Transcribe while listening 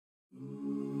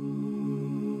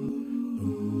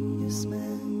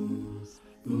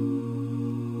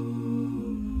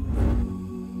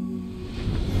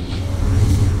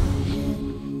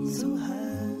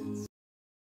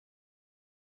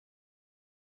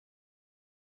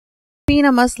Being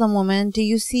a Muslim woman, do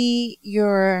you see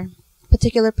your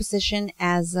particular position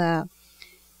as a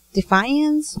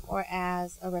defiance or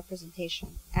as a representation?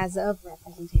 As of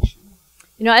representation?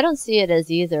 You know, I don't see it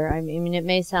as either. I mean, it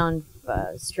may sound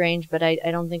strange, but I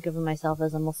don't think of myself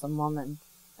as a Muslim woman.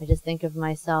 I just think of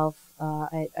myself,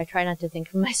 I try not to think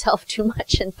of myself too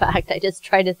much, in fact. I just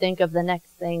try to think of the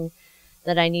next thing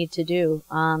that I need to do.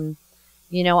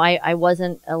 You know, I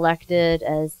wasn't elected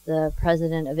as the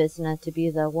president of ISNA to be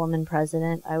the woman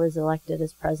president. I was elected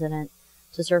as president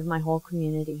to serve my whole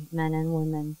community, men and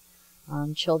women,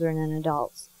 children and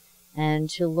adults, and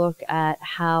to look at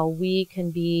how we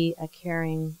can be a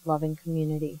caring, loving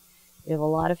community. We have a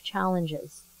lot of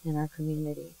challenges in our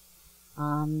community.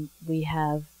 We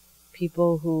have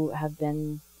people who have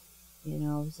been, you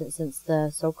know, since the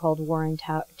so-called war on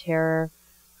terror,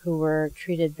 who were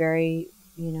treated very,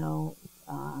 you know,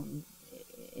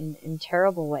 in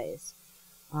terrible ways,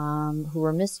 who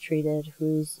were mistreated,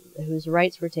 whose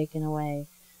rights were taken away,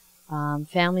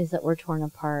 families that were torn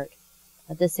apart.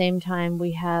 At the same time,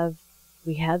 we have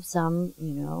some,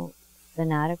 you know,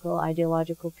 fanatical,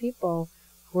 ideological people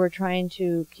who are trying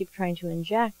to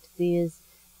inject these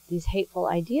hateful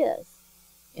ideas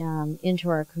into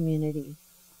our community.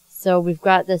 So we've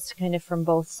got this kind of from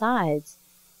both sides,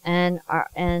 and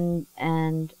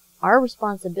our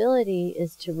responsibility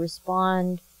is to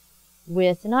respond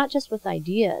with, not just with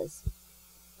ideas,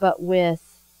 but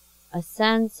with a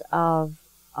sense of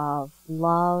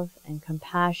love and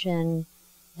compassion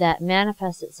that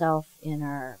manifests itself in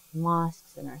our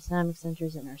mosques, in our Islamic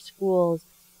centers, in our schools,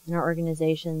 in our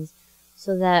organizations,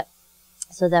 so that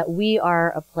we are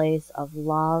a place of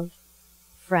love,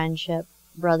 friendship,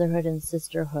 brotherhood, and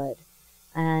sisterhood.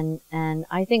 And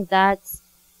I think that's,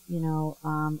 you know,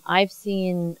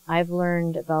 I've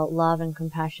learned about love and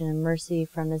compassion and mercy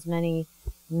from as many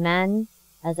men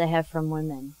as I have from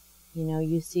women. You know,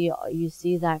 you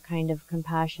see that kind of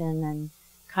compassion and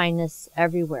kindness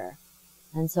everywhere.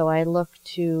 And so I look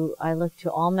to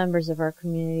all members of our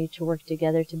community to work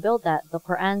together to build that. The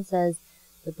Quran says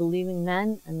the believing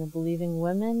men and the believing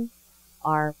women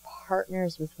are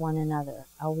partners with one another,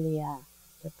 awliya.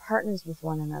 They're partners with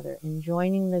one another in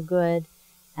joining the good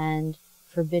and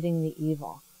forbidding the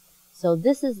evil. So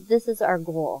this is our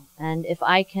goal. And if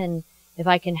I can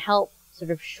help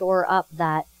sort of shore up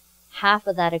that half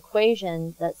of that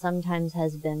equation that sometimes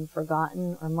has been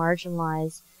forgotten or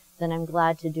marginalized, then I'm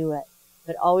glad to do it.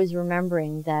 But always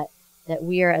remembering that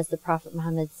we are, as the Prophet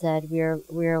Muhammad said, we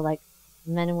are like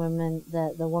men and women,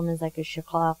 the woman's like a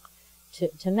shiqaq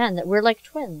to men, that we're like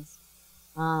twins.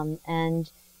 And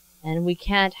we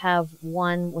can't have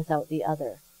one without the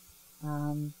other.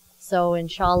 So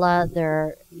inshallah,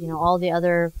 there, you know, all the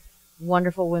other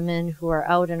wonderful women who are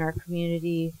out in our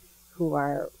community, who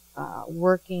are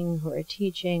working, who are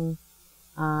teaching,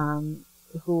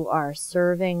 who are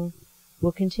serving,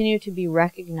 will continue to be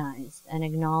recognized and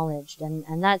acknowledged.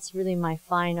 And that's really my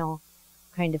final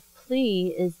kind of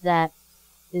plea, is that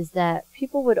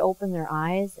people would open their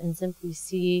eyes and simply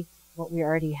see what we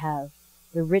already have,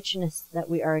 the richness that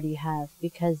we already have,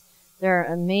 because there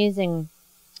are amazing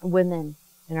women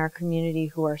in our community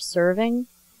who are serving,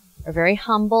 are very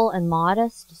humble and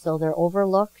modest, so they're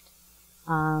overlooked,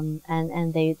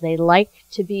 and they like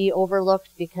to be overlooked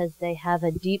because they have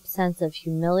a deep sense of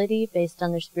humility based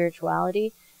on their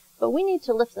spirituality. But we need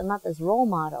to lift them up as role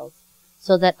models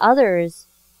so that others,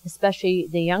 especially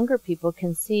the younger people,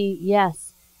 can see,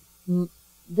 yes,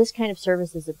 this kind of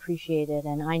service is appreciated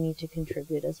and I need to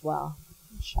contribute as well.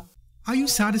 Are you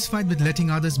satisfied with letting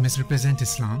others misrepresent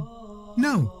Islam?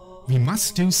 No. We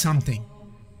must do something.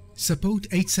 Support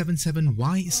 877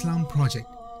 Why Islam project.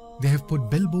 They have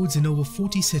put billboards in over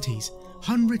 40 cities,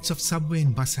 hundreds of subway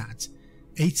and bus ads.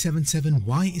 877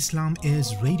 Why Islam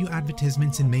airs radio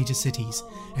advertisements in major cities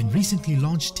and recently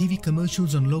launched TV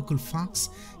commercials on local Fox,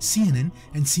 CNN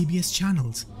and CBS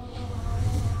channels.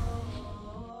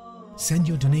 Send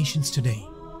your donations today.